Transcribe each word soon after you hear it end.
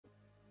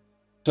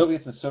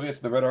Soviets and Soviets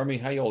of the Red Army,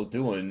 how y'all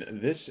doing?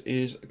 This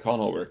is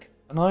Conolwork.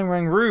 And I'm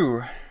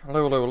Rangru.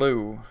 Hello, hello,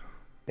 hello.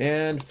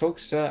 And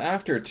folks,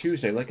 after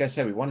Tuesday, like I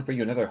said, we want to bring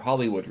you another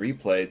Hollywood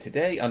replay.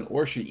 Today on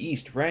Orsha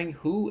East, Rang,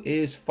 who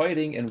is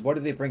fighting and what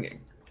are they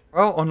bringing?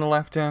 Well, on the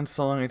left-hand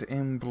side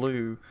in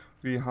blue,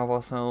 we have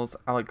ourselves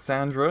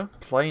Alexandra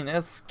playing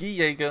as Ski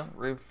Jaeger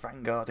with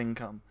Vanguard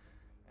income.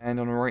 And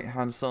on the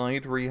right-hand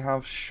side, we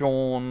have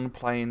Shaun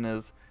playing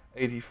as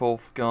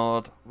 84th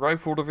Guard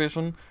Rifle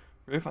Division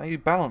with a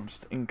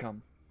balanced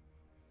income.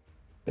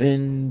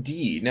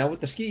 Indeed. Now,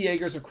 with the Ski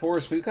Jaegers, of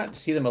course, we've got to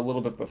see them a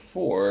little bit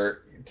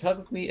before.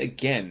 Tell me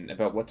again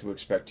about what to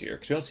expect here,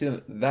 because we don't see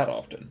them that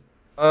often.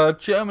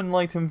 German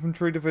Light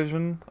Infantry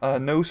Division.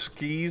 No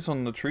skis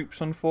on the troops,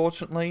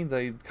 unfortunately.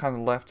 They kind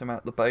of left them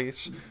at the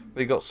base.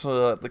 They got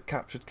the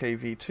captured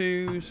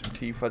KV-2s,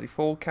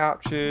 T-34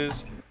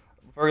 captures.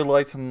 Very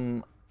light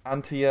on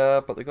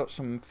anti-air, but they got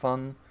some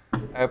fun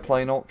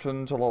airplane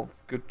options. A lot of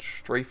good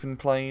strafing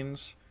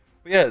planes.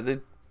 But yeah,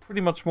 they're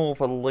pretty much more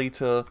of a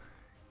later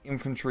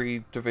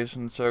infantry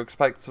division, so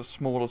expect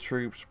smaller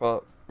troops,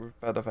 but with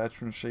better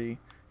veterancy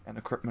and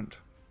equipment.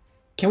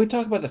 Can we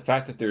talk about the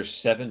fact that there's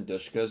 7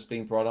 Dushkas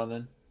being brought on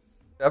in?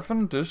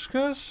 Seven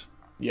Discus?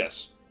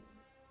 Yes.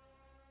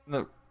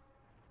 No.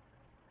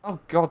 Oh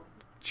god,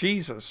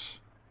 Jesus.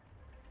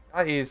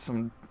 That is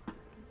some...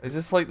 Is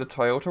this like the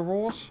Toyota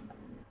Wars?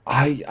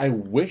 I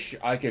wish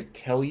I could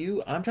tell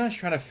you. I'm just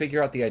trying to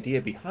figure out the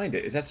idea behind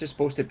it. Is that just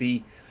supposed to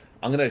be,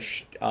 I'm gonna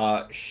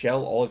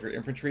shell all of your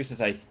infantry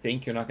since I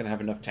think you're not gonna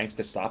have enough tanks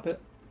to stop it?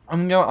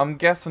 I'm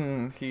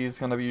guessing he's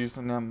gonna be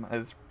using them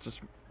as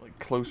just like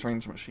close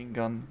range machine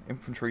gun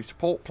infantry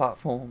support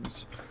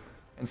platforms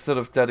instead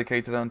of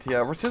dedicated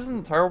anti-air, which isn't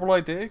a terrible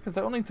idea because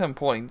they're only 10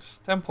 points.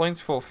 10 points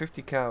for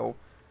 50 cal.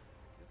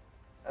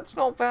 That's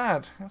not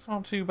bad. That's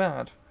not too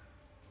bad.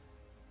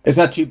 It's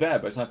not too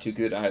bad, but it's not too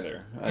good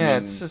either. I Yeah,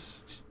 mean, it's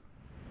just...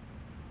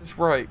 It's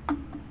right.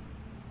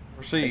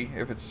 We'll see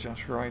if it's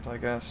just right, I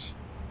guess.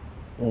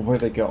 well, where are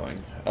they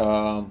going?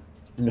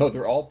 No,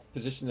 they're all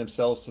positioning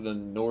themselves to the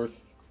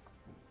north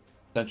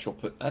central.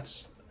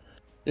 That's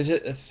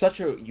it's such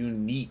a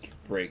unique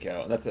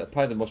breakout. That's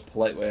probably the most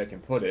polite way I can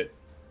put it.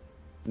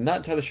 Not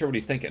entirely sure what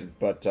he's thinking,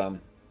 but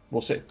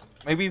we'll see.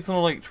 Maybe he's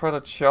gonna like try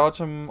to charge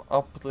him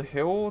up the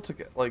hill to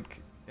get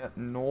like at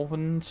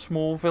northern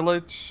small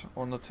village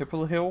on the tip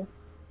of the hill.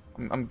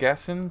 I'm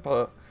guessing,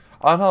 but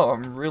I don't know.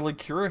 I'm really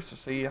curious to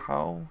see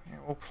how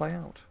it will play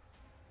out.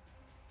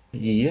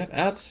 Yeah,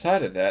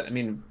 outside of that, I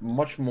mean,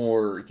 much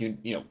more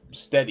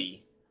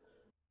steady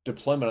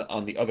deployment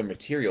on the other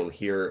material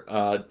here.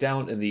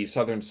 Down in the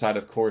southern side,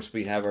 of course,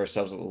 we have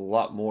ourselves a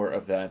lot more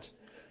of that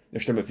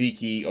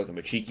Nostromoviki or the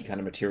Machiki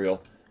kind of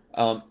material.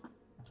 Um,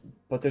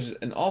 but there's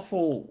an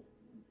awful,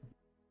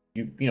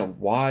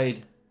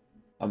 wide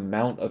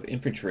amount of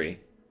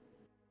infantry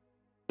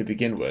to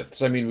begin with.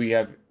 So, I mean, we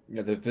have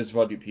the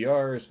Visvad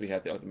UPRs, we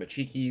have the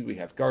Machiki, we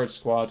have guard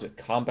squads,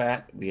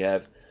 combat, we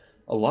have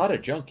a lot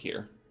of junk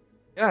here.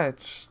 Yeah,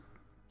 it's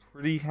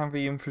pretty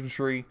heavy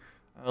infantry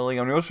early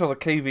on. We also have a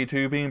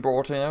KV-2 being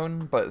brought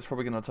in, but it's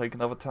probably going to take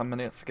another 10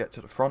 minutes to get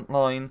to the front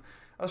line.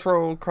 As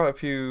well, quite a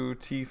few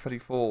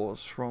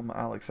T-34s from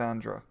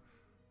Alexandra.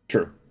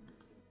 True.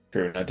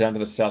 True. Now down to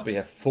the south, we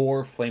have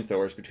 4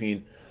 flamethrowers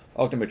between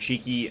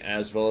Ognomachiki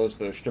as well as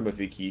the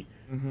Sturmoviki,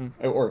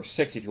 or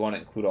 6 if you want to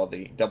include all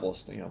the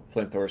doubles,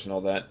 flamethrowers and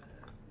all that.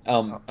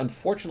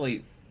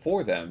 Unfortunately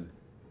for them,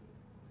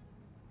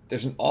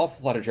 there's an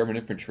awful lot of German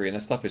infantry, and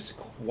that stuff is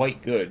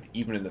quite good,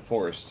 even in the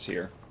forests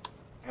here.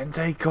 And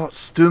they got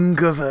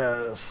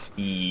Sturmgewehrs.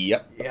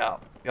 Yep. Yeah,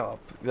 yeah.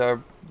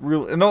 They're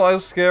really not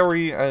as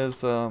scary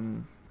as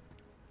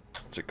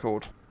what's it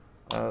called?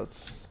 Bloody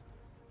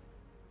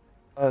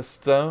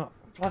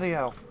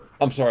hell.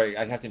 I'm sorry,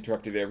 I have to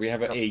interrupt you there. We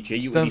have a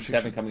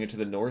Ju-87 coming into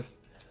the north,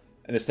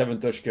 and the 7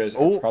 Dushkas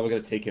are probably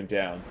going to take him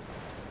down.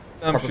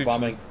 Carpet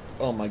bombing.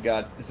 Oh my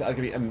god. Is that going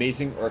to be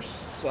amazing or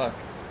suck?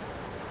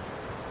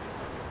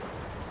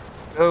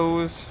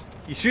 Goes.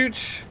 He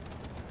shoots.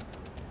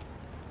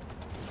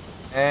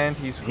 And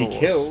he scores. He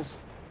kills.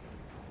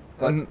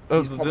 And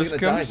he's probably going to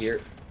die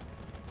here.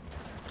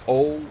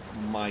 Oh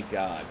my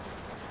god.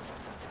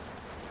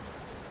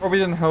 Probably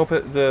didn't help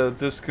it, the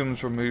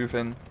Discums were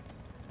moving.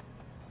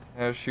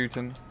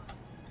 Shooting.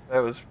 That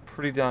was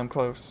pretty damn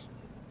close.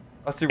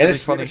 That's the really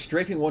funny. And it's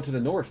strafing one to the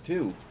north,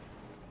 too.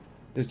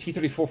 There's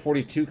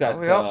T-34-42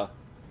 got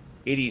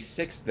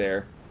 86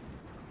 there.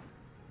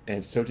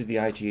 And so did the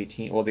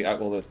IG-18. Well,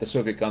 the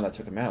Soviet gun that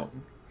took him out.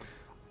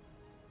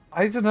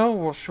 I don't know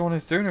what Shaun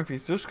is doing if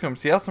he's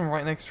Discums. He has them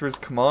right next to his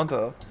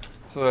commander.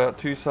 So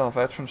 2-star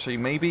veterancy.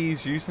 Maybe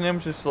he's using them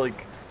just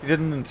like... He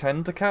didn't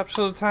intend to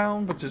capture the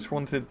town, but just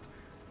wanted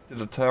to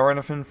deter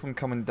anything from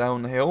coming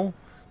down the hill.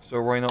 So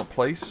why not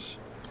place,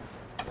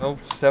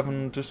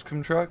 7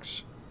 Discum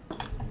trucks?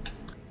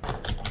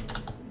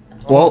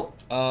 Well,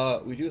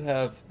 we do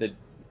have the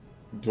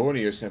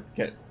Dorniers going to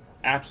get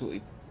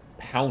absolutely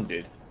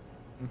pounded.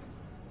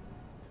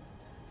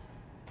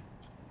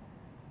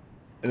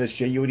 And this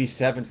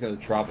Ju-87 is going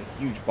to drop a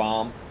huge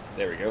bomb.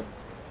 There we go.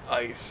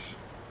 Nice.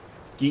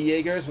 Ski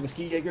Jaegers, will the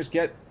Ski Jaegers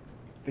get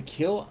the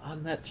kill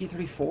on that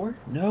T-34?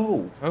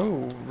 No.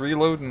 Oh,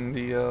 reloading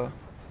the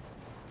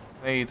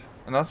aid.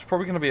 And that's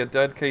probably going to be a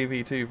dead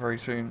KV-2 very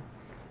soon.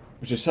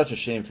 Which is such a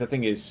shame, because that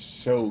thing is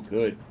so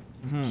good.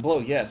 Slow,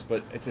 yes,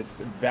 but it's a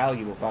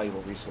valuable,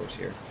 valuable resource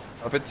here.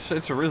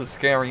 It's a really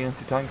scary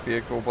anti-tank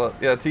vehicle, but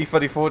yeah,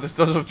 T-34 just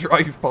does a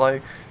drive-by,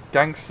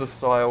 gangster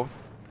style.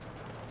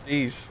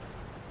 Jeez.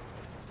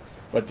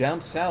 But down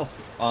south,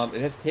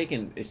 it has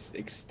taken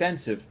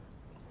extensive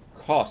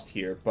cost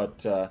here, but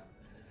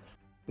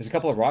there's a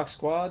couple of rock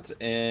squads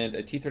and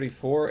a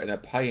T-34 and a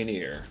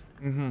Pioneer.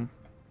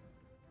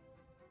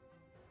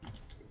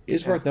 It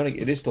is worth noting,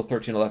 it is still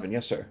 13-11,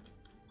 yes sir.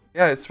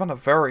 Yeah, it's been a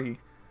very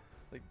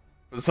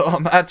bizarre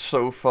match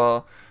so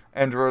far,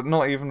 and we're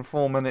not even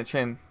 4 minutes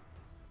in.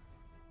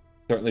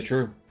 Certainly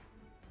true.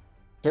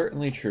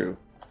 Certainly true.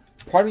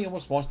 Part of me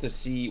almost wants to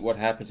see what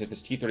happens if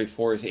this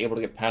T-34 is able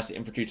to get past the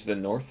infantry to the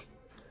north.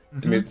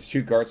 And maybe the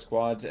 2 guard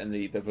squads and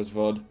the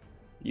Vozvod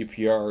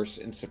UPRs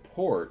in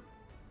support.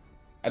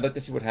 I'd like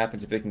to see what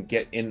happens if they can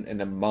get in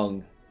and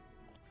among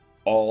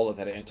all of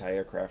that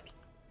anti-aircraft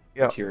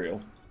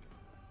material.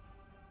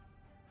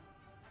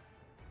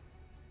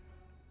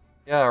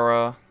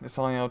 Yeah, it's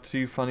IL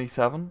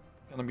 227.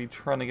 Gonna be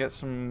trying to get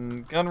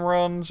some gun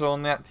runs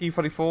on that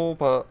T-34,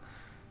 but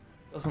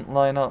doesn't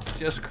line up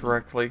just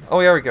correctly. Oh,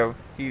 here we go.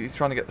 He's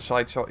trying to get the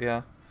side shot,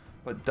 yeah,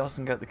 but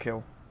doesn't get the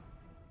kill.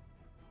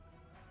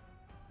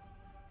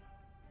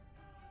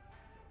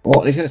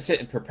 Well, he's going to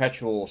sit in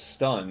perpetual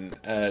stun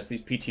as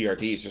these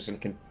PTRDs are just going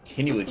to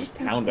continually just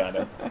pound at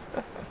him.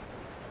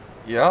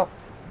 Yep.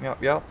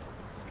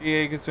 Ski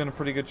Jaeger's doing a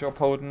pretty good job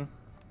holding.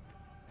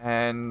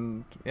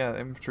 And, yeah,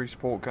 infantry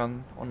support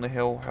gun on the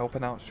hill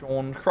helping out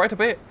Shaun quite a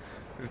bit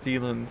with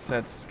dealing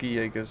said Ski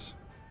Jaegers.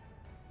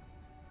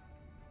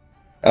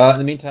 In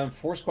the meantime,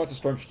 4 squads of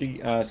Storm Ski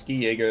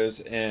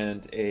Jaegers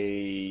and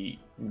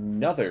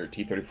another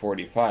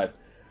T-34-85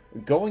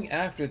 going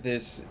after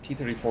this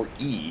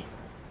T-34E.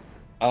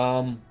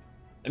 I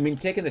mean,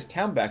 taking this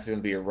town back is going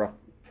to be a rough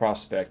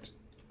prospect,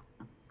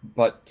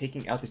 but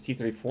taking out this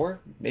T-34,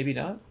 maybe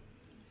not?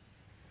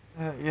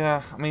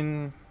 Yeah, I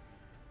mean,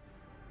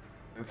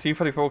 the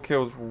T-34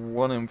 kills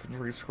 1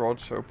 infantry squad,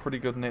 so pretty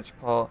good in its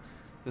part.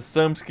 The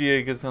Ski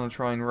Jaeger's going to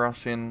try and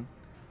rush in,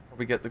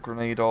 probably get the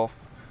grenade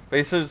off. But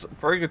he says,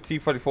 very good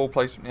T-34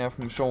 placement here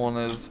from Shaun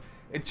is,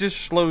 it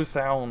just slows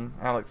down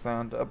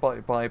Alexandre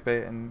by a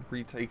bit and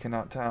retaking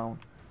that town.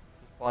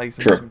 Just buys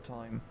him some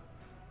time.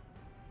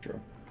 True.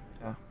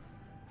 Yeah.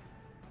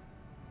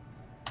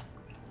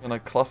 Gonna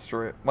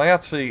cluster it.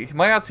 He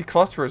might actually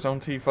cluster his own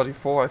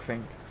T-34, I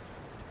think.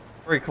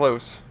 Very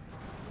close.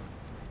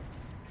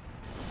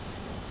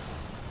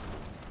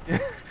 Yeah,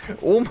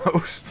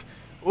 almost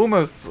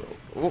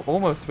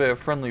a bit of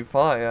friendly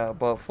fire,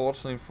 but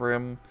fortunately for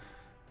him,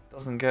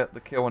 doesn't get the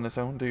kill on his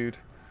own dude.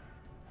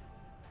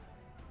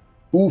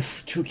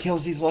 Oof, 2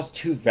 kills. He's lost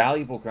 2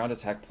 valuable ground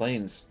attack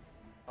planes.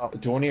 The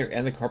Dornier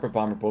and the Carpet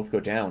Bomber both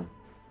go down.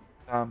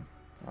 That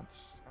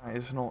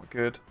is not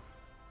good.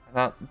 And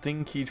that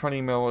dinky 20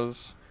 mil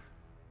is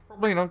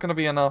probably not going to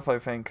be enough, I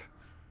think.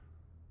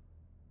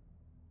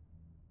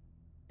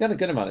 Done a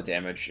good amount of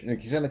damage.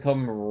 He's going to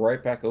come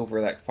right back over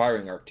that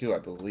firing arc too, I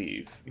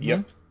believe.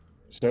 Yep.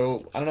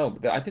 So, I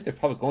don't know. I think there's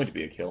probably going to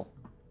be a kill.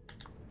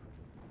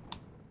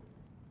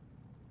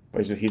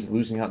 But he's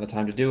losing out on the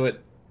time to do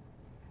it.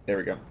 There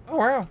we go. Oh,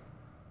 wow.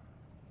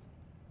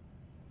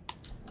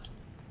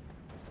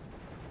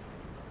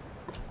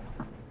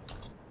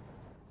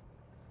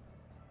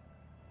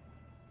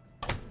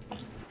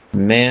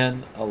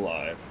 Man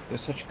alive.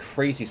 There's such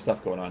crazy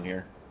stuff going on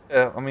here.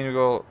 Yeah, I mean, we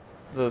got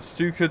the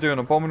Stuka doing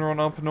a bombing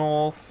run up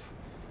north.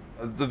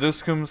 The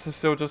Duskums are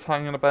still just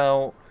hanging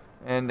about.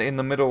 And in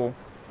the middle,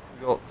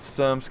 we got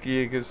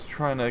Ski Jaegers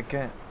trying to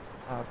get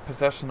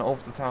possession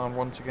of the town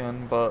once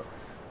again. But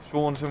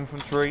Shaun's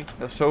infantry,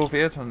 they're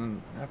Soviet,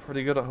 and they're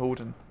pretty good at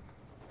holding.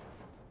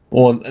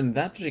 Well, and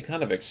that's what you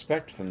kind of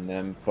expect from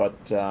them.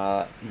 But,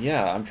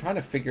 yeah, I'm trying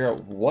to figure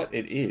out what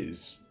it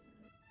is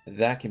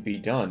that can be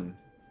done.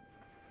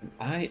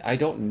 I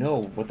don't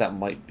know what that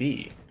might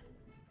be.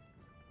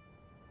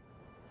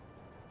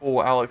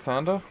 Or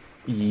Alexandre?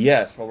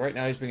 Yes, well right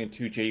now he's bringing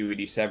 2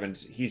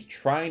 Ju-87s. He's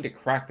trying to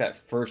crack that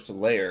first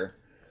layer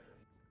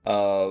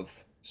of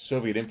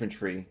Soviet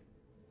infantry.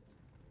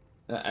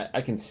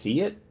 I can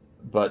see it,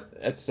 but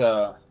it's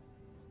not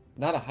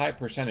a high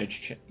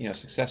percentage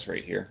success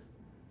rate here.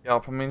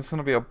 Yep, I mean it's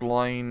gonna be a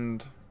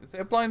blind... Is it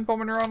a blind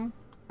bombing run?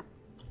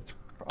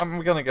 I'm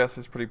gonna guess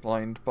it's pretty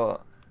blind,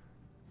 but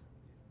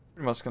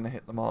pretty much going to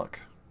hit the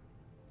mark.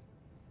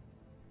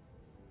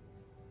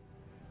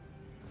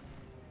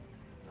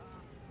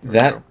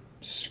 That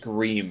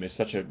scream is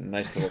such a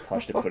nice little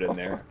touch to put in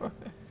there.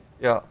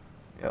 Yeah.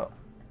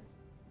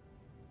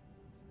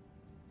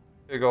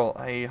 We got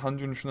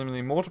 120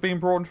 million mortar being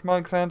brought in from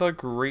Alexandre.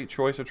 Great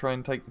choice to try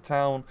and take the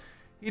town.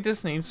 He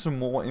just needs some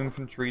more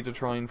infantry to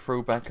try and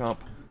throw back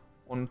up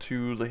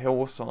onto the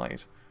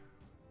hillside.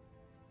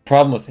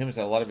 Problem with him is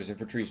that a lot of his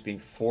infantry is being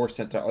forced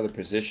into other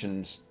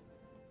positions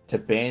to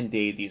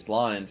band-aid these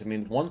lines. I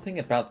mean, one thing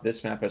about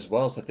this map as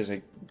well is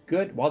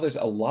that while there's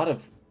a lot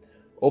of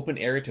open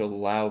area to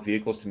allow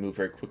vehicles to move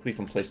very quickly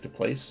from place to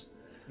place,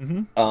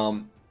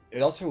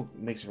 it also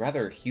makes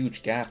rather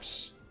huge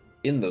gaps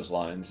in those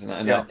lines, and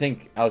I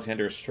think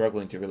Alexander is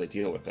struggling to really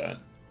deal with that.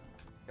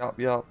 Yep.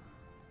 You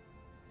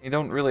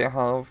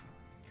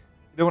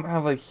don't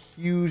have a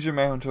huge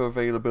amount of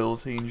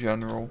availability in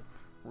general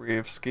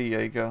with Ski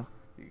Jaeger.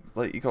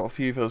 Like, you got a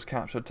few of those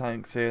captured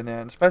tanks here and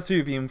there, and especially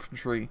with the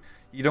infantry.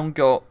 You don't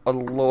got a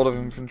lot of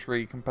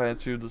infantry compared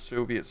to the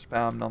Soviet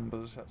spam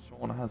numbers that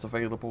Shaun has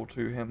available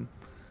to him.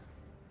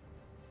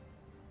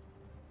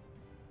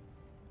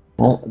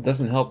 Well, it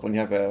doesn't help when you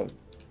have a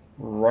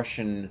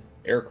Russian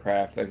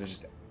aircraft that can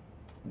just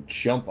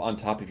jump on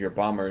top of your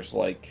bombers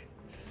like...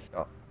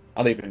 I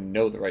don't even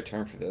know the right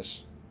term for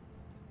this.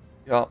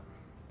 Yeah,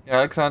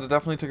 Alexander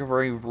definitely took a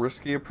very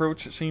risky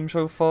approach, it seems,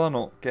 so far,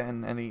 not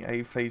getting any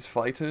A-phase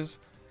fighters.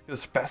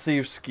 Especially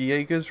with Ski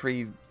Jaegers, where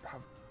you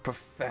have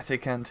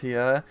pathetic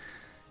anti-air.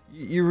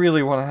 You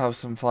really want to have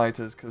some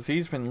fighters, because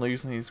he's been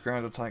losing his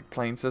ground attack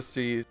planes just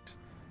to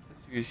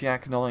use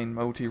Yak 9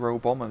 multi-row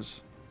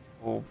bombers,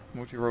 or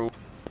multi-row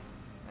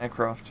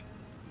aircraft.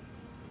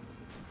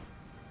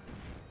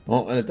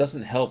 Well, and it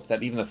doesn't help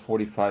that even the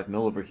 45mm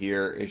over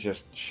here is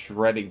just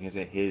shredding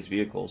his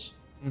vehicles.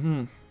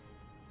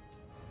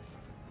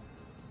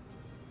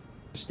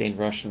 Sustained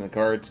rush from the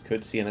guards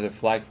could see another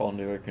flag fall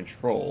under their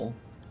control.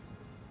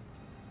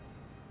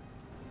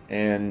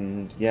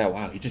 And yeah,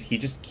 wow, he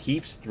just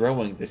keeps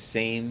throwing the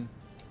same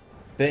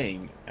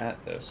thing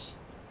at this.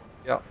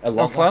 Yeah.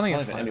 Finally,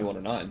 an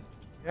ME-109.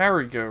 There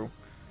we go.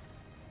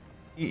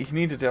 He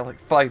needed it like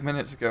 5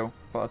 minutes ago,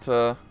 but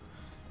he's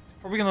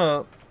probably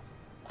gonna...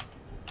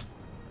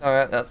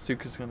 Alright, that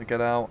Stuka's gonna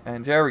get out,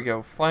 and there we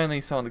go.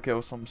 Finally starting to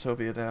kill some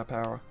Soviet air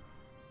power.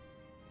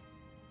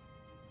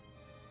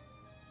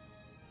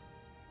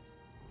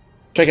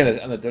 Checking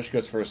on the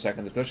Dushkas for a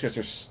second. The Dushkas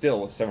are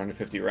still with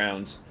 750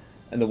 rounds,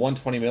 and the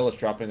 120mm is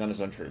dropping on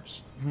his own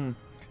troops.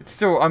 It's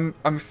still,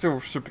 I'm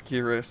still super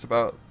curious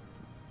about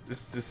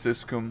this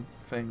Syscom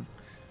thing.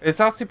 It's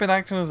actually been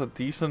acting as a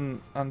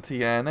decent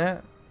anti-air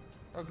net.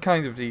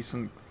 Kind of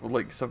decent for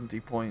like 70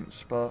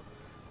 points, but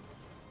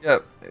yeah,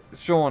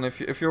 Shaun,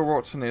 if you're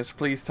watching this,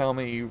 please tell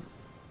me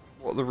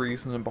what the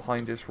reasoning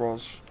behind this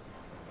was.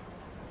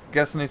 I'm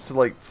guessing it's to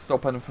like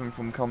stop anything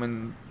from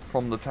coming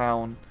from the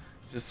town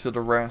just to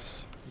the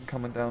rest and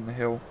coming down the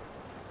hill.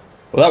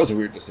 Well, that was a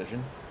weird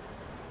decision.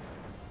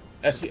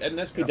 An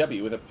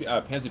SPW with a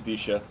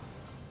Panzerbücher,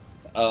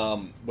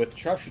 with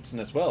sharpshooting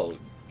as well,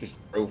 just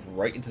drove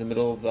right into the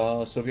middle of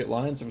the Soviet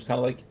lines. It was kind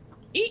of like,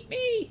 eat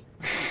me!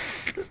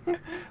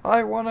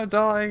 I want to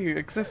die.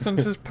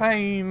 Existence is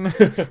pain.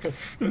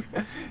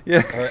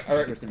 Yeah. All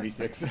right, Mr.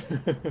 B6.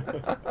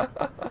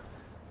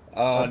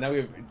 Now we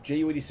have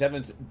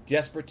Ju-87s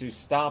desperate to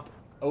stop.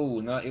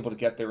 Oh, not able to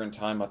get there in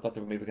time. I thought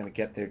they were maybe going to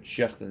get there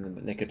just in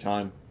the nick of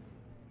time.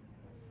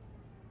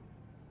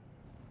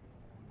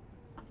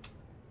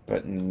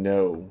 But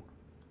no.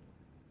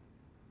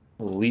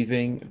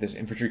 Leaving this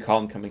infantry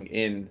column coming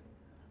in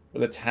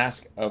with a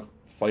task of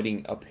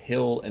fighting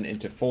uphill and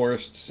into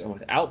forests. And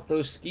without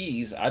those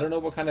skis, I don't know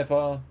what kind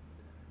of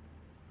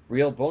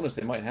real bonus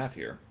they might have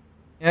here.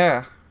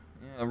 Yeah,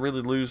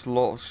 really lose a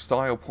lot of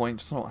style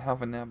points not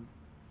having them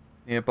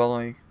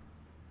nearby.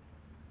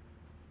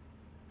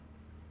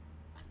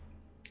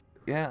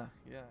 Yeah,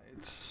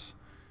 it's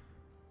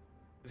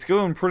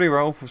going pretty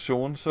well for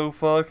Shaun so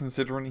far,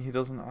 considering he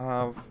didn't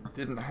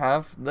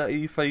have the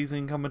E-phase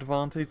income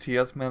advantage. He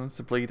has managed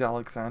to bleed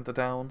Alexander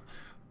down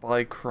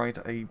by quite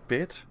a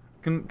bit,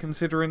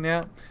 considering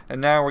that. And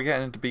now we're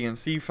getting into B and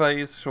C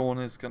phase. Shaun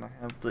is going to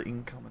have the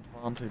income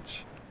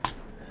advantage.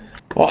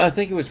 Well, I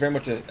think it was very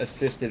much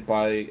assisted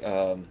by,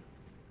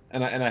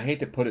 and I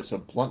hate to put it so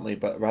bluntly,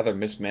 but rather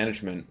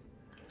mismanagement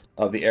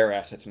of the air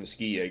assets from the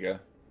Ski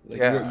Jaeger. Like,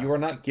 you are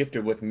not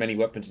gifted with many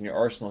weapons in your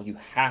arsenal. You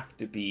have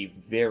to be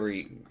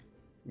very,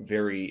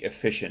 very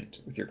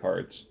efficient with your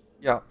cards.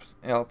 Yep.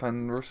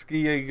 And with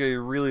Ski Jaeger,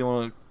 you really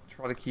want to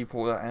try to keep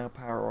all that air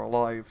power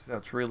alive.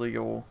 That's really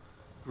your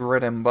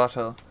bread and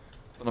butter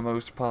for the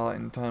most part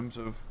in terms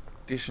of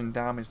dishing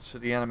damage to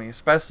the enemy,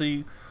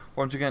 especially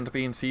once you get into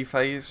B and C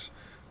phase,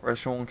 where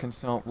Shaun can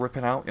start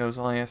ripping out those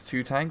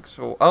IS-2 tanks.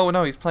 Or oh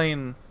no, he's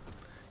playing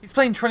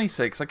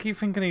 26. I keep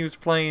thinking he was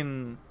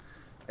playing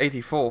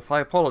 84th.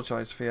 I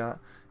apologise for that.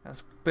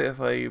 That's a bit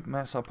of a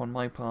mess up on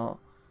my part.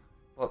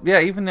 But yeah,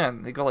 even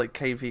then, they got like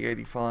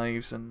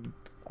KV-85s and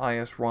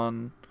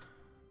IS-1.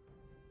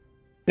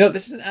 You know,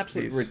 this is an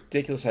absolutely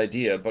ridiculous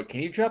idea, but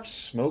can you drop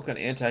smoke on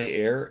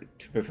anti-air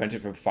to prevent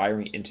it from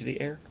firing into the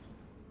air?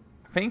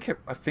 I think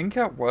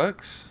it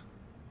works.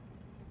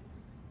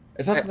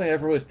 It's not something I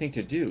ever really think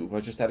to do,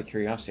 but just out of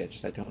curiosity,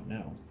 I don't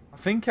know. I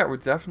think it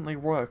would definitely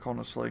work,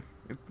 honestly.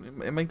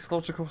 It makes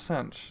logical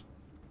sense.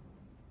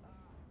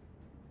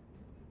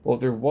 Well,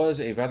 there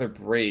was a rather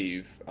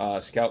brave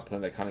scout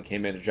plane that kind of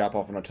came in to drop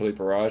off an artillery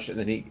barrage, and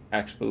then he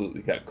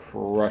absolutely got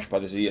crushed by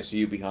the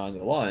ZSU behind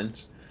the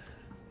lines.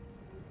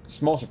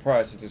 Small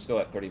surprise since there's still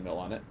at 30mm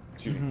on it.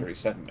 Excuse me,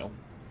 37 mil.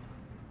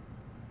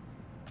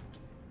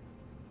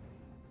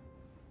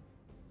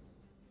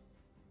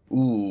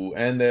 Ooh,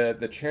 and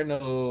the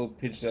Cherno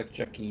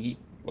Pidjaki,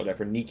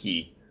 whatever,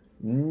 Niki.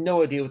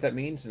 No idea what that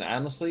means, and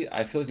honestly,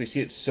 I feel like we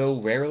see it so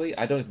rarely,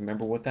 I don't even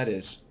remember what that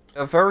is.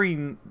 A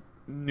very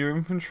new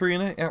infantry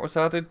in it. It was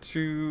added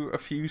to a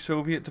few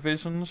Soviet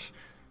divisions.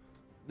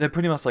 They're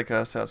pretty much like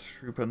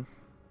Ersatztruppen.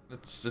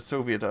 It's the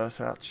Soviet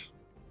Ersatz.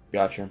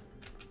 Gotcha.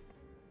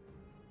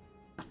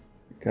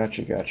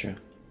 Gotcha.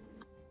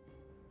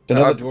 So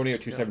another Dvornio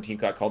 217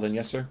 got called in,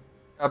 yes, sir?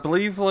 I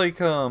believe, like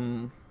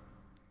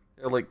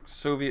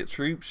Soviet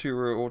troops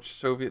or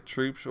Soviet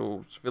troops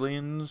or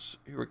civilians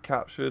who were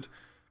captured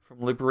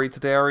from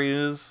liberated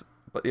areas,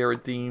 but they were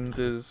deemed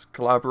as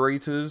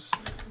collaborators.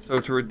 So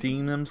to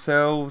redeem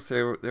themselves,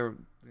 they were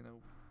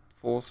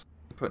forced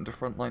to put into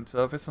frontline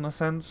service in a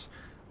sense.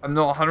 I'm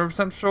not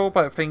 100% sure,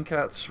 but I think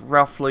that's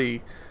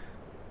roughly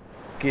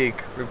gig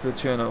with the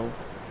Cherno,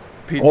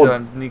 Pizza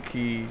and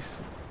Niki's.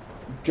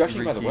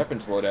 Judging by the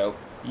weapons loadout,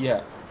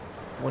 yeah,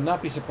 would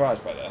not be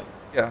surprised by that.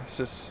 Yeah, it's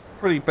just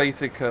pretty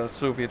basic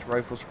Soviet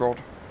rifle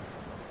squad.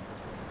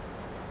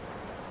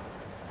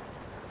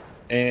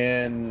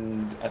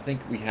 And I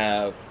think we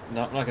have, I'm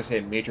not going to say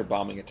a major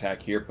bombing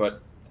attack here,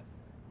 but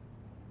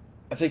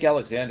I think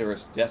Alexandre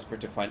is desperate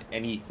to find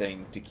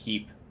anything to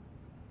keep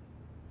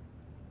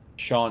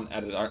Shaun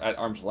at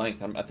arm's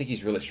length. I think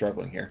he's really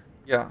struggling here.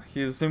 Yeah,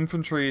 his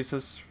infantry has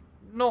just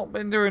not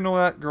been doing all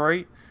that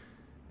great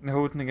in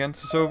holding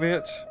against the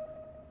Soviets.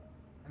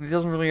 And he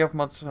doesn't really have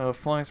much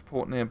fire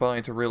support nearby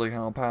to really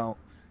help out.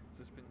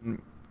 It's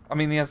been, I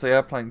mean, he has the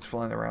airplanes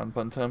flying around,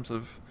 but in terms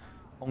of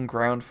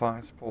on-ground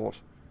fire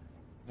support,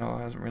 there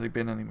hasn't really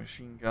been any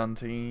machine gun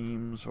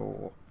teams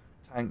or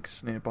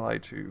tanks nearby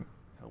to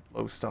help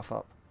blow stuff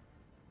up.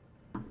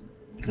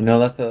 No,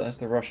 that's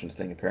the Russians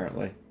thing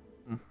apparently.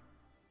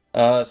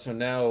 So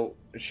now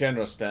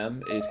Shandro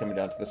Spam is coming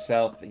down to the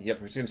south.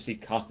 Yep, we're going to see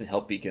constant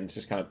help beacons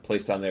just kind of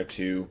placed on there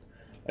too,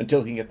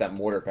 until he can get that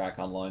mortar back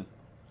online.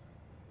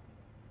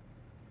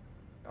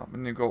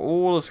 And you've got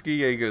all the ski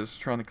Jaegers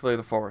trying to clear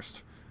the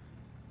forest.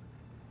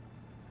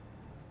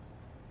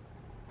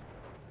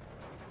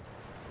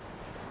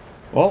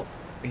 Well,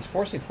 he's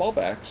forcing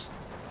fallbacks.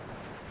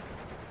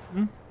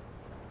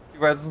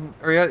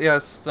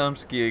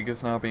 Ski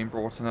Jaegers now being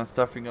brought in. That's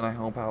definitely going to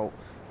help out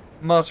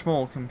much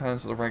more compared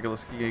to the regular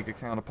ski Jaeger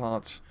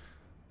counterparts.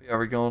 But yeah,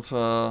 we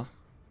got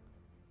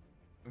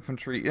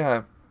infantry.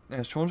 Yeah,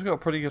 Shaun's got a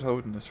pretty good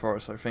hold in this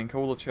forest, I think.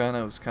 All the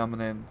Chernos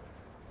coming in.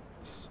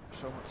 There's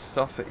so much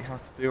stuff that you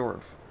have to deal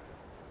with.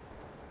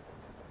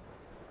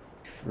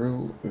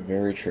 True,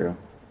 very true.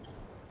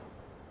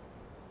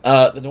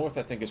 The north,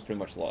 I think, is pretty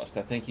much lost.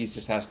 I think he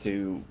just has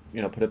to,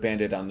 put a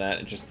band-aid on that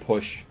and just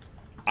push,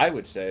 I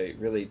would say,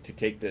 really, to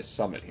take this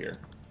summit here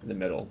in the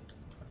middle.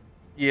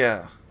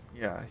 Yeah,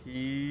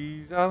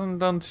 he hasn't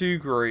done too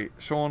great.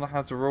 Shaun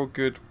has a real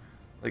good,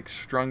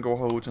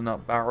 stranglehold in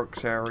that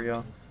barracks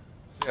area.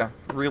 So yeah,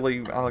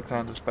 really,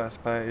 Alexandre's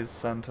best bet is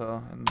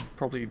center and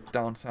probably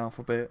down south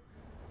a bit.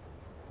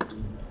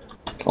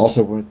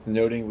 Also worth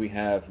noting, we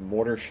have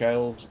mortar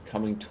shells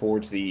coming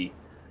towards the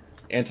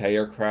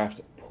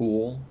anti-aircraft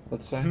pool,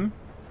 let's say.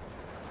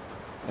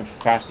 I'm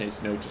fascinated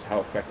to know just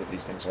how effective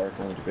these things are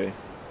going to be.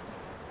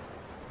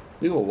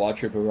 We will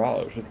watch your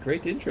barrage with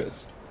great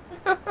interest.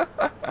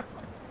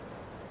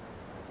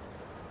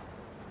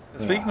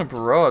 Speaking of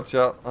barrage,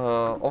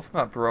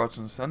 off-map barrage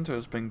in the center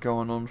has been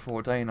going on for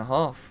a day and a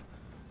half.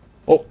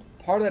 Well,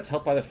 part of that's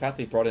helped by the fact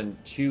they brought in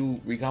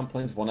 2 recon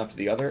planes, one after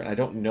the other, and I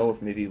don't know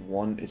if maybe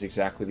one is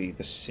exactly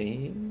the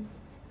same.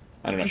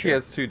 I'm not sure. He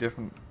has 2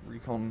 different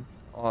recon,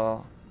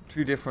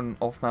 2 different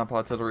off-map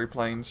artillery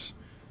planes.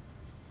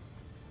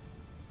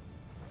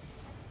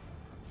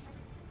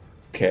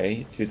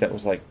 Okay, dude, that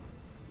was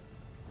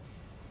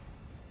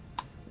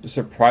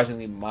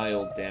surprisingly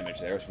mild damage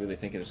there. I was really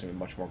thinking there's going to be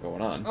much more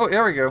going on. Oh,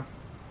 there we go.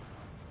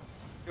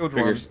 Killed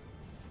one.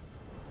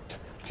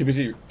 Too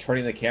busy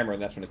turning the camera,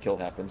 and that's when a kill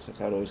happens. That's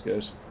how it always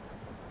goes.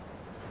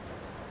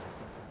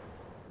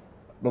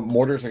 But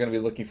mortars are going to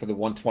be looking for the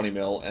 120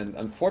 mil, and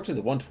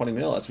unfortunately, the 120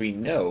 mil, as we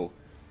know,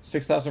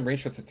 6,000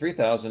 range with the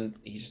 3,000.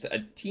 He's just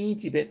a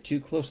teeny bit too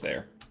close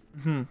there.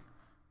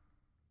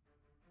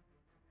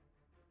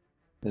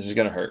 This is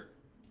going to hurt.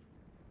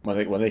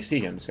 When they see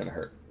him, it's going to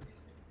hurt.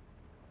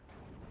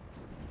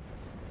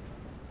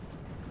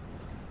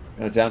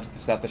 Down to the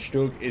south, the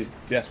Stug is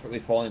desperately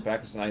falling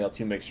back as an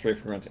IL-2 makes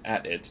strafing runs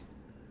at it.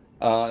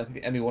 I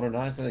think the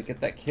ME-109 is going to get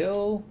that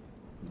kill.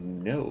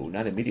 No,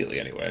 not immediately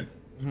anyway.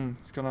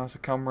 It's going to have to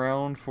come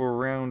round for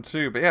round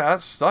 2. But yeah, that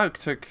Stug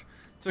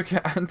took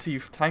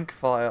anti-tank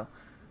fire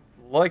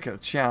like a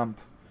champ.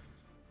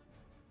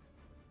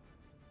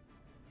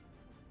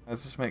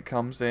 As this mate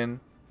comes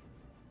in.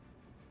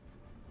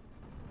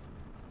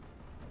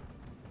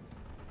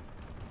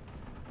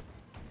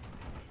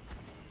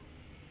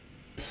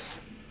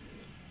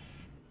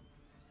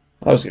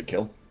 That was a good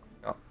kill.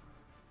 Yeah.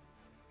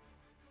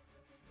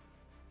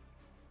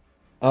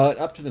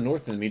 Up to the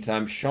north in the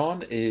meantime,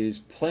 Shaun is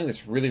playing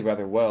this really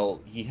rather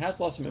well. He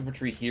has lost some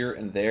infantry here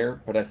and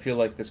there, but I feel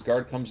like this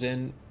guard comes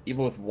in,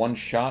 even with one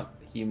shot,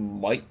 he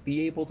might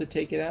be able to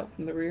take it out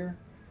from the rear.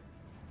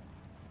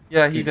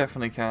 Yeah, he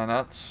definitely can.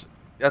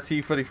 That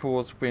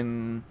T-34's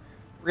been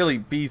really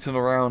beaten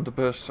around the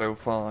bush so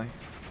far.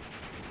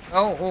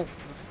 Oh,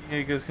 the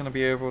Jaeger's going to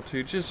be able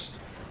to just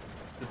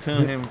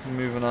deter him from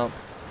moving up.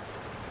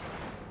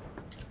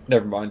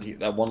 Never mind,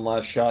 that one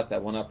last shot,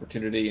 that one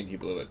opportunity, and he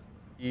blew it.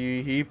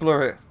 He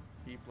blew it.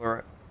 He blew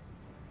it.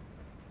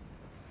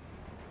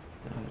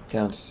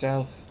 Down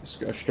south,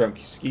 Strom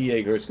Ski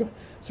Jaegers go.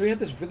 So we have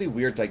this really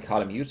weird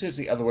dichotomy. Usually it's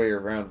the other way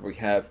around, where we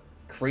have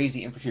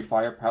crazy infantry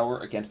firepower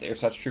against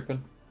Ersatz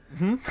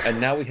and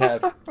now we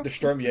have the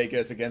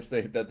Sturmjägers against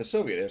the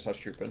Soviet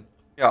Ersatz.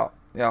 Yeah,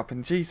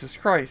 but Jesus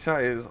Christ,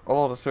 that is a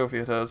lot of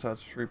Soviet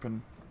Ersatz.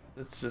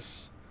 It's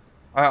just...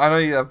 I know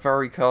you're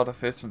very card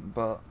efficient,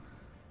 but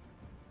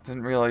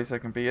didn't realize they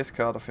can be this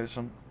card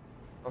efficient.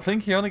 I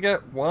think you only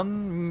get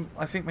one,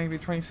 I think maybe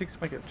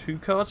 26 might get 2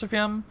 cards of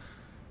Yam.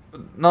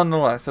 But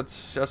nonetheless,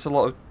 that's a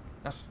lot of...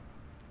 That's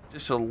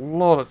just a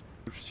lot of...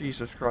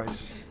 Jesus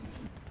Christ.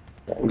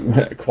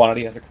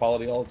 Quantity has a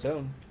quality all its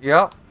own.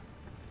 Yeah.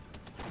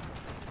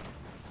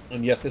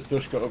 And yes, this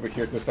Dushka over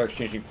here is going to start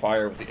exchanging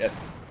fire with the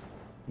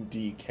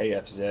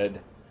SDKFZ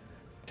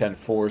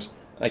 10-4s.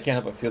 And I can't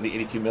help but feel the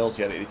 82 mils.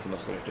 Yeah, the 82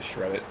 mils going to have to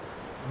shred it.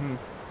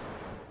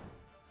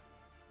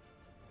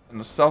 And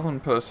the southern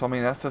push, I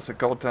mean, that's just a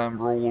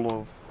goddamn rule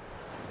of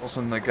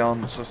using the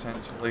guns,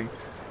 essentially.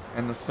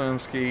 And the storm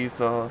skis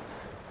are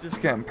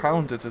just getting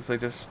pounded as they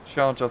just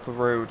charge up the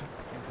road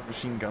into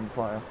machine gun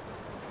fire.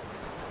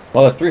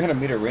 Well, the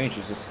 300-meter range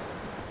is just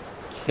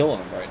killing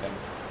them right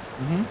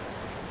now.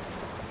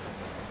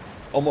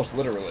 Almost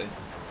literally.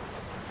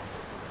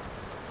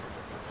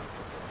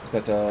 Is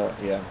that,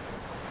 yeah.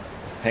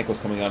 Hank was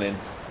coming on in.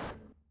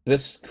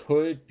 This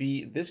could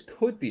be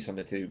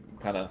something to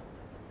kind of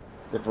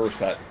reverse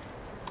that.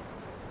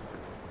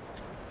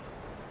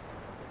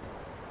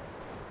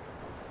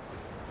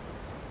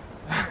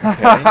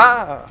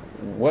 Okay.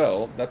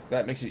 Well,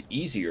 that makes it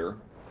easier.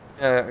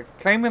 Yeah, it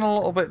came in a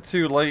little bit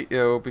too late,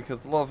 yo,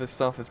 because a lot of his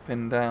stuff is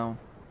pinned down.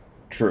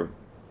 True.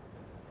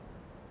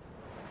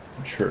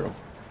 True.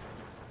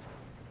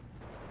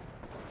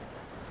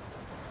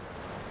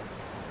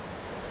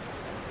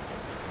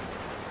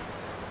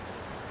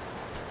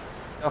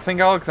 I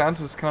think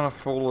Alexandre's kind of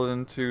fallen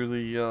into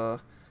the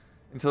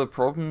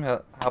problem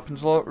that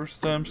happens a lot with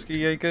Sturm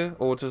Ski Jaeger,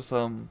 or just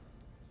Ski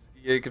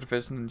Jaeger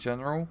division in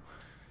general.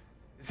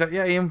 Is that,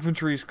 yeah,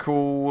 infantry's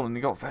cool, and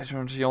you got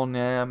veterans on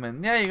them,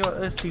 and yeah, you got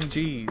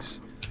STGs.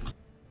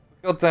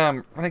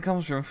 Goddamn, when it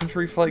comes to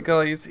infantry fight,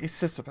 guys, it's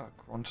just about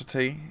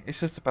quantity. It's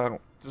just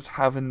about just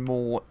having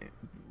more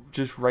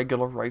just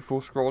regular rifle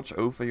squads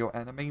over your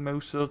enemy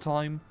most of the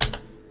time.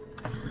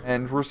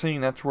 And we're seeing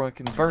that's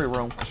working very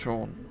well for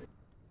Shaun.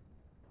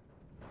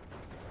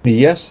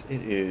 Yes,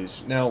 it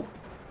is. Now,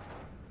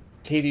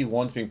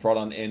 KV-1's being brought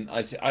on in.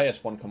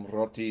 IS-1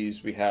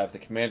 Komrotis. We have the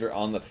commander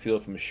on the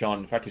field from Shaun.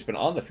 In fact, he's been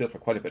on the field for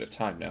quite a bit of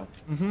time now.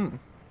 He's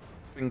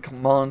been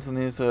commanding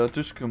his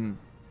Dushkum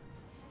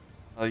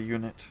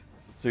unit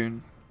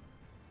soon.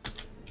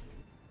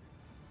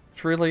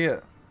 That's really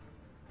it.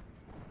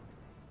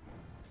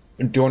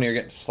 And Dornier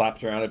getting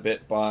slapped around a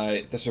bit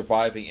by the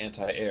surviving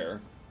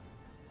anti-air.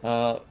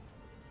 I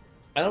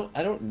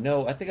don't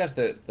know. I think as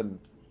the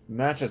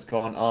match has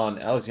gone on,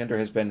 Alexandre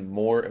has been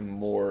more and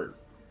more,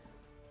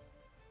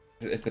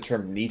 is the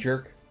term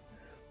knee-jerk,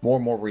 more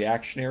and more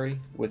reactionary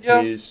with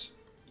his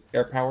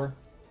air power.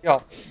 Yeah,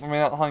 I mean,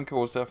 that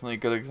Heinkel was definitely a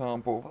good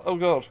example. Oh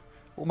god,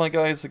 all my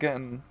guys are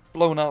getting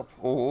blown up,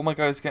 or all my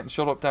guys are getting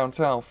shot up down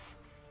south.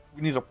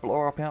 We need to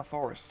blow up that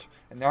forest.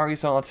 And now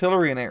he's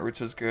artillery in it,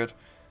 which is good.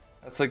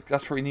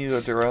 That's what he needed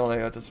to do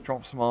earlier, just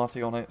drop some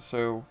arty on it,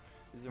 so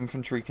his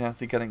infantry can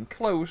actually get in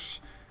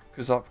close.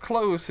 Because up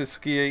close, his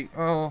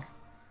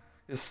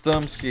his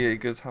Sturm Ski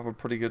Jaegers have a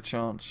pretty good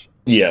chance.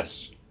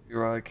 Yes.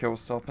 To kill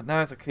stuff. But now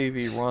there's a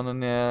KV-1 in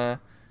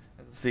there.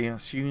 There's a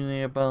CSU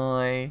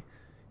nearby.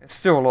 It's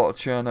still a lot of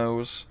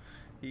Chernos.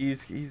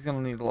 He's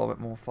gonna need a little bit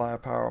more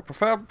firepower.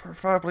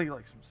 Preferably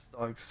like some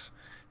Stugs.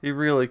 He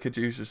really could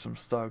use some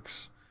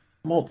Stugs.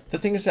 Well, the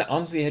thing is that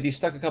honestly, had he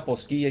stuck a couple of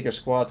Ski Jaeger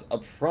squads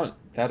up front,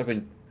 that'd have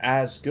been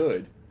as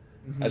good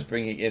as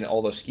bringing in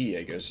all those Ski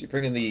Jaegers. You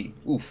bring in the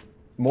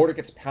mortar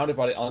gets pounded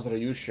by the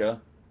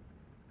Andreyusha,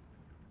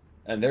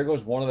 and there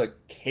goes one of the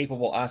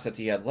capable assets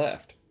he had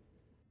left.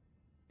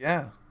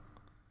 Yeah.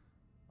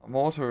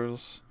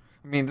 Mortars.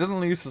 I mean, didn't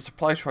lose the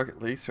supply truck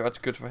at least, so that's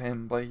good for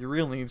him, but he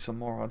really needs some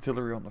more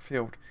artillery on the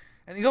field.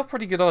 And he got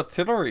pretty good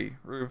artillery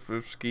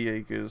with Ski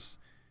Jaegers.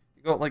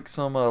 You got like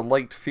some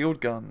light field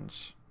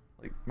guns,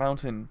 like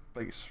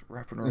mountain-based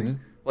weaponry,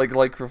 like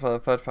with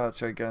Fedfatch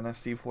Jaeger and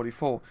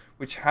SD-44,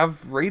 which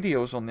have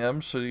radios on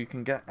them, so you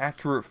can get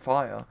accurate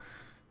fire.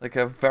 Like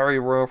a very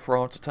rare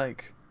for to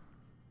take.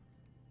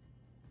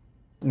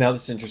 Now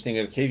this is interesting.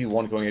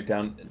 KV-1 going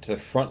down to the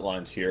front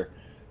lines here.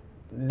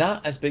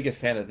 Not as big a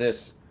fan of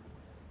this,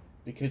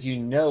 because you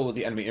know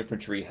the enemy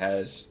infantry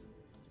has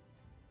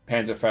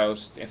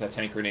Panzerfaust,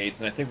 anti-tank grenades,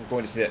 and I think we're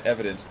going to see that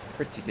evidence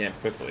pretty damn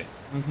quickly.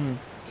 Mm-hmm.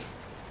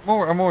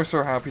 I'm always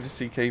so happy to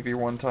see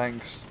KV-1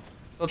 tanks.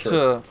 Such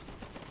Sure.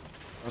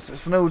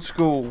 it's an old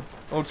school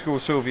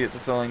Soviet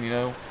design, you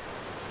know,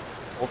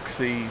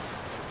 boxy,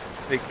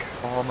 thick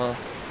armor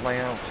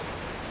layout.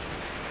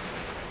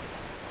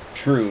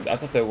 True. I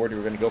thought the word we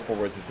were going to go for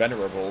was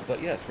venerable,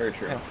 but yes, very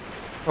true. Yeah.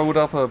 Hold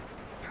up a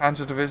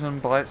Panzer division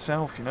by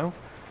itself, you know.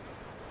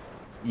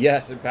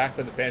 Yes, and back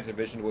when the Panzer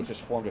Division was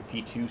just formed of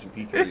P2s and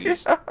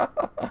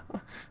P3s.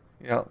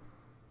 Yeah.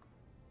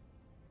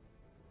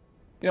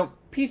 You know,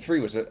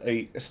 P3 was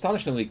a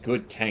astonishingly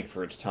good tank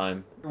for its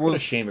time. What a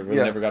shame it really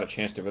yeah. never got a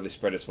chance to really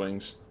spread its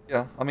wings.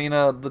 Yeah, I mean,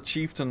 the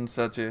Chieftain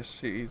said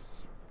this.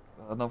 He's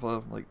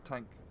another like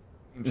tank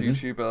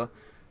YouTuber.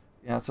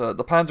 Yeah, so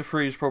the Panzer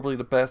III is probably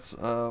the best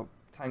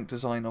tank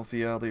design of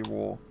the early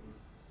war.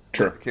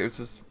 True. Like, it was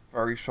just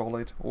very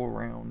solid all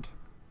around.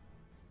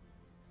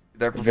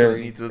 Did everything it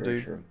needed to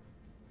do. True.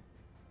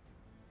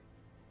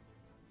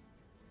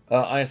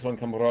 IS-1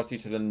 Komoroti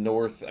to the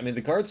north. I mean,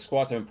 the guard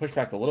squads have been pushed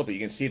back a little bit. You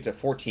can see it's a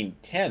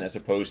 14-10 as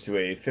opposed to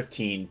a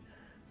 15-9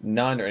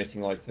 or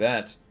anything like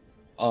that.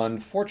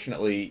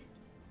 Unfortunately,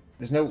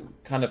 there's no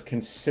kind of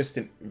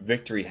consistent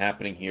victory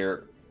happening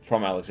here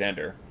from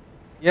Alexander.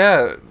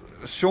 Yeah,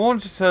 Shaun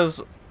just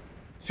has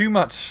too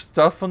much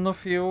stuff on the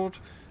field.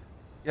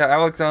 Yeah,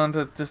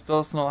 Alexander just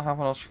does not have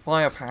enough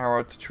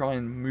firepower to try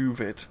and move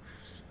it.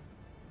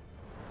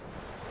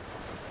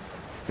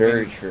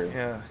 Very true.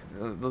 Yeah,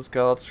 those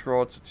guard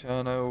squads,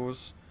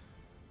 Chernos,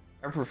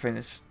 everything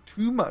is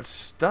too much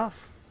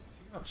stuff,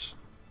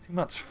 too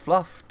much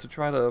fluff to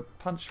try to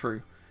punch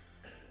through.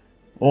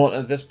 Well,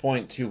 at this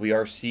point too, we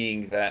are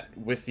seeing that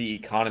with the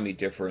economy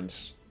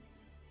difference,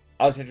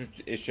 Alexander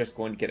is just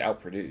going to get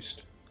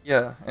outproduced.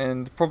 Yeah,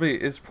 and probably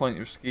at this point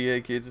with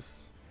Skiegg, you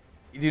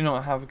do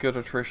not have good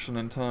attrition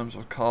in terms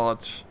of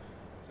cards,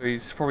 so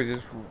he's probably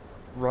just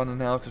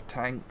running out of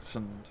tanks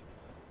and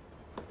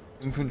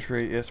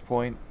infantry at this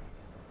point.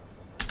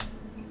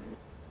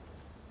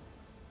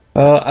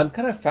 I'm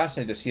kind of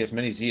fascinated to see as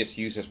many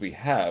ZSUs as we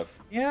have.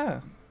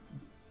 Yeah.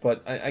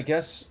 But I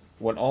guess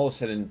when all is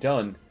said and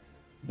done,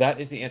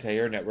 that is the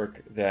anti-air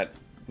network that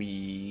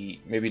we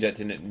maybe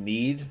didn't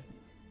need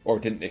or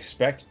didn't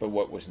expect, but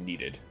what was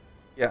needed.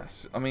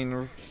 Yes, I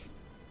mean,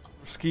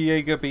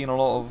 Skiegg being a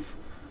lot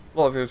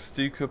of your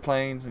Stuka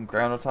planes and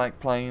ground attack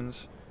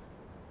planes,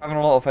 having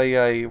a lot of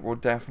AA will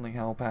definitely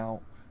help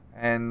out.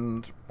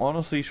 And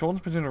honestly,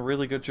 Shaun's been doing a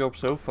really good job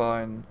so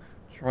far in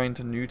trying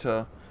to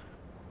neuter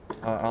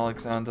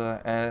Alexander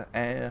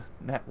air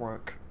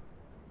network.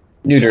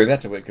 Neuter,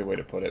 that's a good way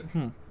to put it.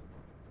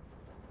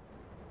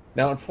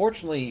 Now,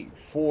 unfortunately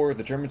for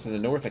the Germans in the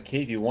north, a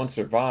KV-1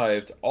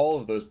 survived all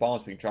of those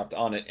bombs being dropped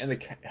on it, and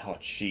oh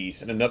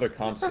jeez, and another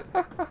carpet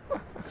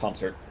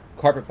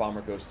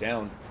bomber goes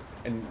down,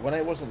 and when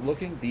I wasn't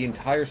looking, the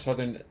entire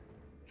southern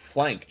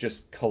flank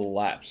just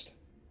collapsed.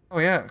 Oh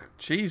yeah,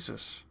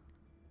 Jesus,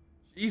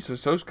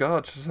 those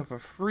guards just have a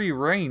free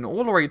reign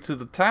all the way to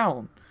the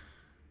town.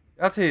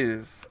 That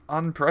is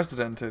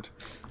unprecedented.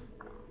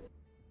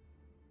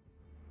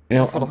 You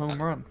know, for the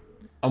home run.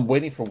 I'm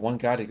waiting for one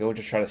guy to go and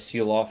just try to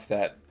seal off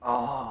that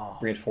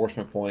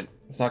reinforcement point.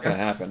 It's not going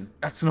to happen.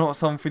 That's not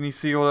something you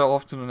see all that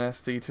often in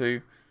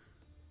SD2.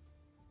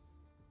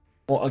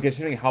 Well,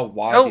 considering how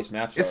wide these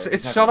maps are,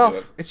 it's shut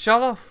off. It's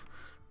shut off.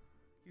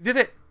 You did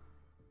it.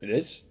 It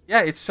is?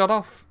 Yeah, it's shut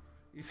off.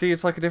 You see,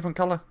 it's like a different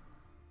color.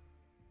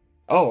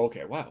 Oh,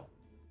 okay. Wow.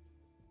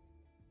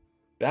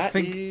 That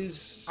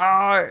is...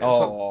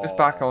 It's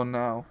back on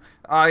now.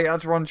 I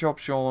had to run job,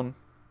 Shaun.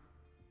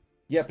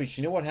 Yeah, but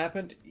you know what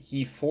happened?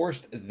 He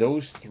forced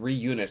those 3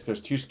 units, those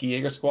 2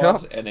 Skiegg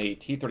squads and a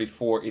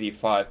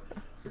T-34-85,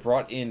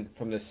 brought in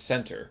from the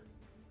center.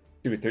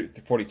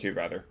 42,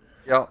 rather.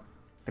 Yeah.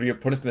 But you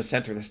put it from the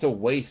center, that still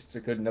wastes a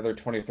good another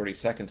 20 or 30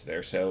 seconds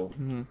there, so...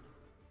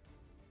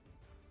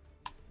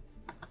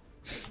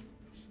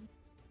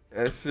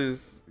 This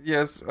is...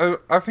 Yes,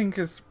 I think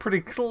it's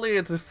pretty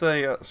clear to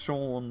say that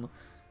Shaun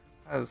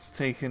has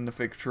taken the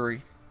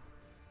victory.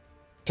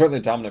 Certainly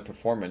a dominant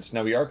performance.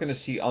 Now we are going to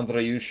see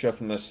Andreyusha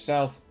from the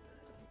south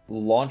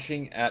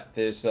launching at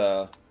this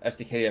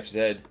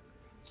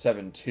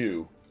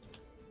SDKFZ-72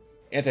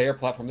 anti-air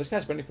platform. This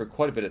guy's been here for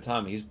quite a bit of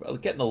time. He's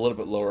getting a little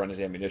bit lower on his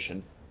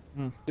ammunition.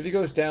 If he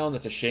goes down,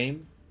 that's a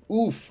shame.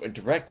 Oof, a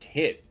direct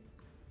hit.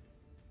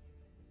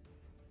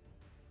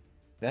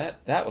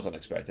 That was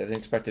unexpected. I didn't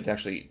expect it to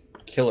actually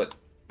kill it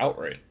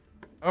outright.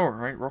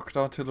 Alright, rocket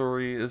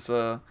artillery is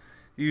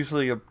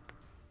usually a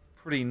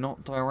pretty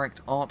not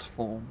direct art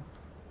form.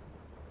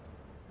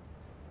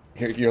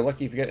 You're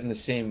lucky if you get in the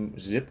same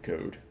zip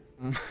code.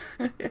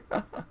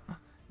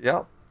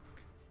 Yep.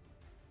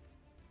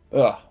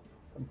 Ugh.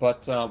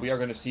 But we are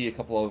going to see a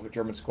couple of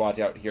German squads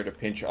out here to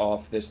pinch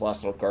off this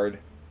last little guard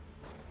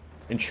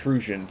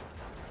intrusion.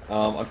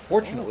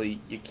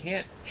 Unfortunately, you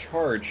can't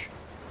charge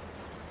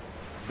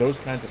those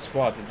kinds of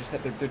squads.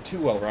 They're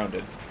too well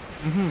rounded.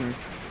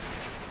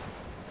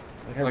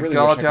 Like, I really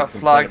guards out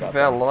flag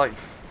their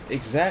life.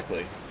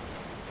 Exactly.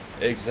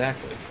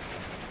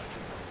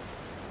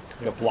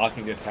 a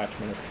blocking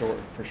detachment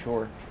for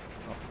sure.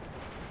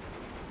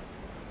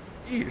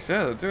 Jeez,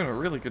 yeah, they're doing a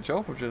really good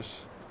job of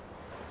just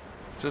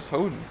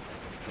holding.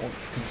 Well,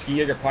 because Ski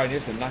Jaeger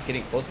Pioneers are not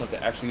getting close enough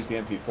to actually use the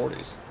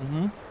MP40s.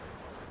 Mm-hmm.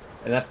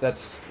 And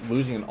that's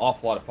losing an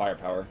awful lot of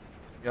firepower.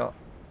 Yeah.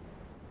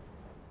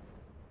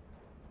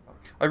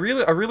 I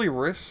really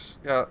wish,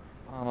 yeah,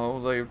 I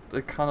don't know,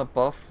 they kind of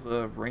buff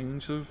the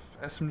range of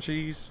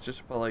SMGs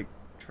just by like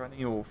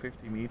 20 or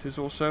 50 meters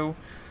or so.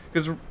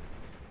 Because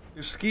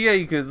Ski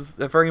Jaegers,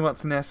 they're very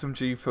much an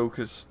SMG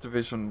focused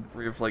division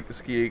with like the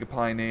Ski Jaeger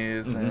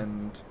Pioneers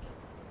and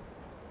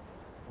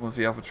one of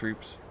the other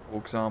troops, for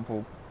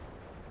example.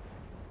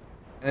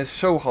 And it's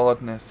so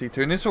hard in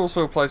SC2, and this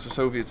also applies for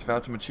Soviets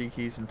without the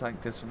Machikis and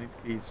tank dissonant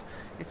keys.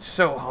 It's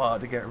so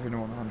hard to get within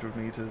 100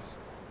 meters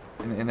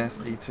in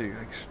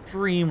SC2.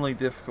 Extremely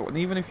difficult, and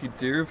even if you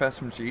do with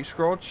SMG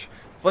Scrotch,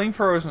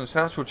 flamethrowers and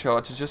satchel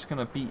charge is just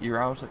going to beat you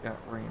out at that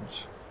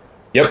range.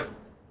 Yep.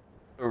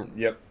 So,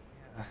 yep.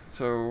 Yeah,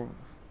 so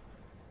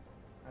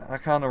I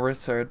kind of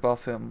wish I'd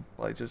buff him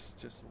by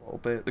just a little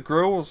bit. The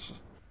grills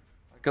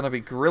are going to be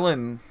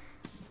grilling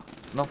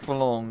not for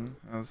long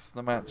as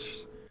the match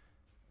is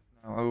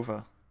now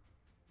over.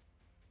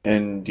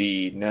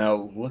 Indeed. Now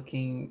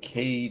looking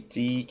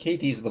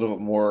KD is a little bit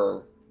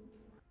more.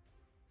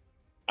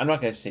 I'm not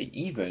going to say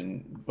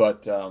even,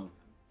 but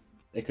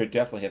it could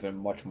definitely have been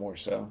much more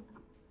so.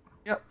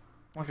 Yep,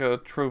 like a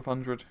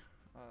 1200.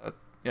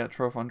 Yeah,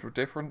 1200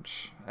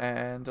 difference.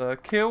 And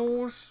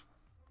kills.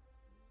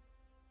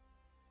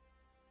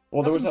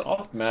 Well, there was that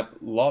off-map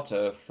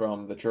Lotte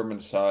from the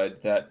German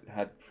side that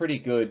had pretty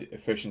good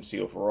efficiency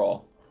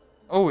overall.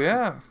 Oh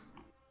yeah.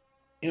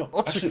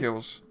 Lots of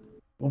kills.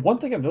 One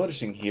thing I'm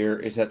noticing here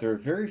is that there are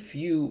very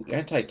few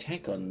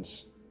anti-tank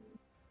guns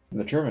on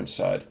the German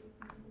side.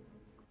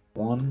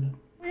 One.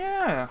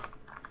 Yeah.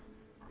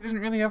 He doesn't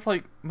really have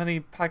like many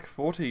Pak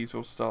 40s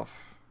or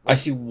stuff. I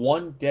see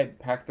one dead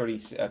Pak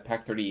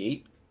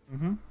 38.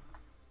 Mm-hmm.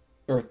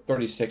 Or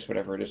 36,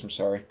 whatever it is. I'm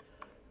sorry,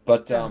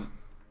 but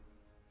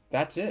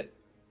that's it.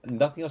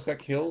 Nothing else got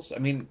kills. I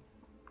mean,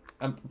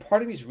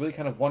 part of me is really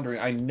kind of wondering.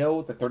 I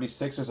know the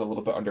 36 is a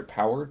little bit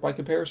underpowered by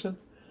comparison,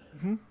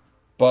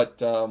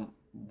 but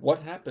what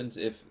happens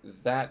if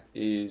that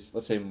is,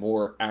 let's say,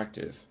 more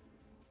active?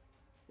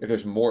 If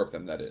there's more of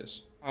them, that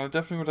is. I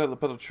definitely would have a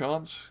better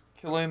chance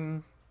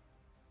killing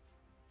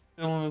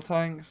the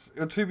tanks.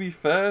 To be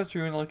fair,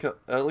 during like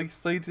early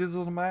stages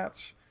of the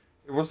match,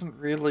 it wasn't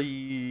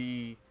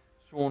really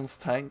Shaun's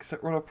tanks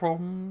that were a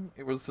problem.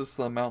 It was just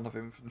the amount of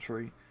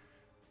infantry.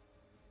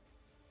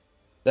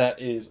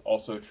 That is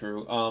also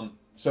true.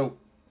 So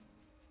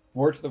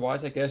word to the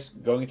wise, I guess,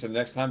 going into the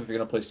next time, if you're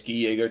going to play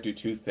Ski Jaeger, do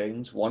two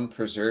things. One,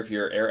 preserve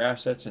your air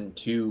assets, and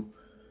two,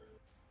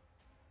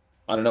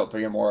 I don't know,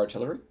 bring in more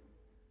artillery?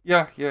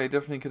 Yeah, he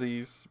definitely could have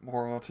used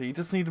more RT. He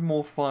just needed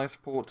more fire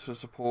support to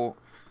support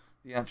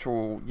the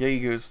actual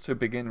Jaegers to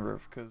begin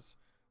with, because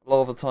a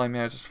lot of the time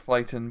they're just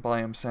fighting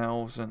by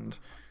themselves and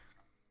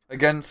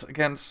against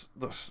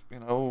the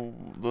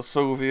the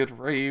Soviet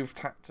rave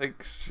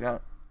tactics.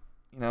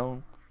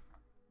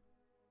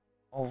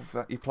 Of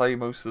that you play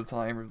most of the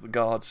time with the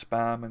guard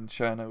spam and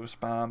Cherno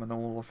spam and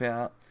all of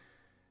that.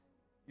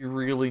 You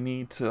really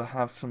need to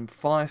have some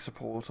fire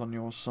support on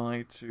your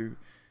side to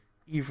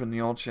even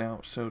the odds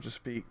out, so to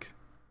speak.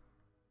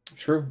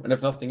 True, and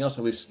if nothing else,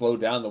 at least slow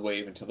down the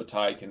wave until the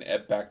tide can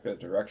ebb back that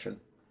direction.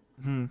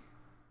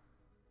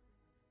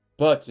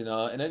 But in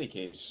any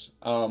case,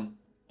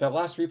 that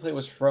last replay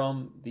was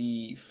from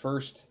the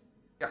first.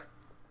 Yeah.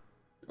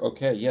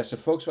 Okay, yeah. So,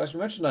 folks, as we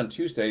mentioned on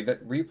Tuesday,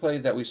 that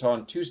replay that we saw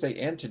on Tuesday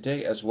and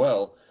today as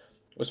well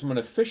was from an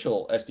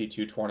official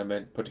SD2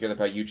 tournament put together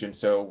by Eugen.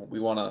 So we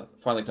want to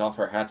finally doff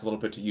our hats a little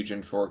bit to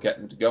Eugen for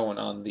getting going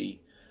on the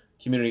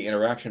community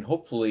interaction.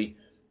 Hopefully,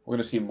 we're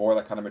going to see more of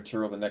that kind of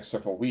material the next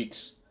several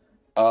weeks.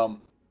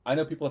 I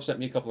know people have sent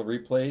me a couple of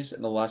replays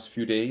in the last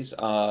few days.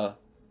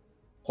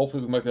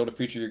 Hopefully we might be able to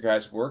feature your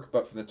guys' work,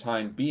 but for the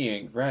time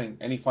being, Ren,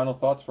 any final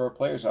thoughts for our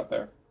players out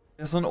there?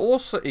 There's an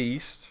Orsa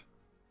East,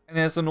 and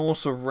there's an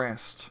Orsa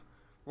West.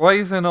 Why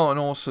is there not an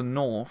Orsa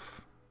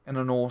North and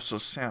an Orsa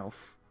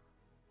South?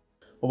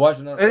 Well, why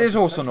is it not? It is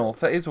Orsa North.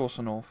 That is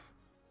Orsa North.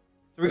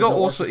 So we got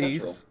Orsa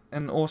East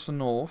and Orsa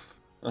North.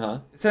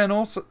 Is there an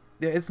Orsa?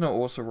 There is no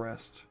Orsa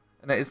West,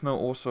 and there is no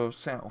Orsa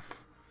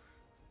South.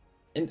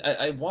 And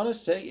I want to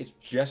say it's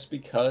just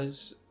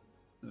because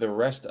the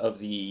rest of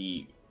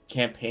the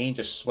campaign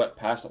just swept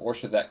past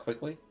Orsa that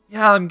quickly.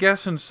 Yeah, I'm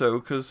guessing so,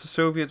 because the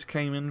Soviets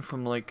came in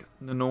from like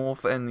the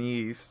north and the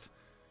east.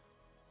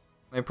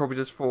 They probably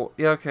just thought,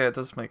 yeah, okay, it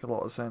does make a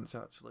lot of sense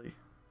actually.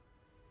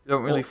 You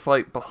don't really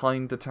fight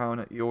behind the town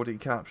that you already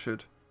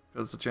captured,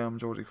 because the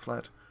Germans already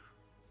fled.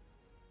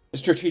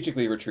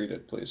 Strategically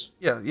retreated, please.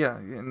 Yeah,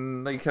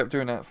 and they kept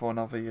doing that for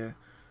another year.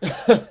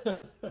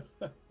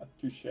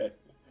 Touche.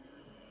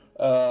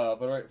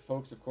 But alright,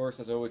 folks, of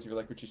course, as always, if you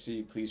like what you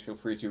see, please feel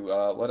free to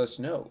let us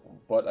know.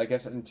 But I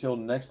guess until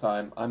next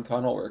time, I'm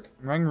Con Ulrich.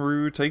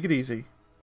 Rangru, take it easy.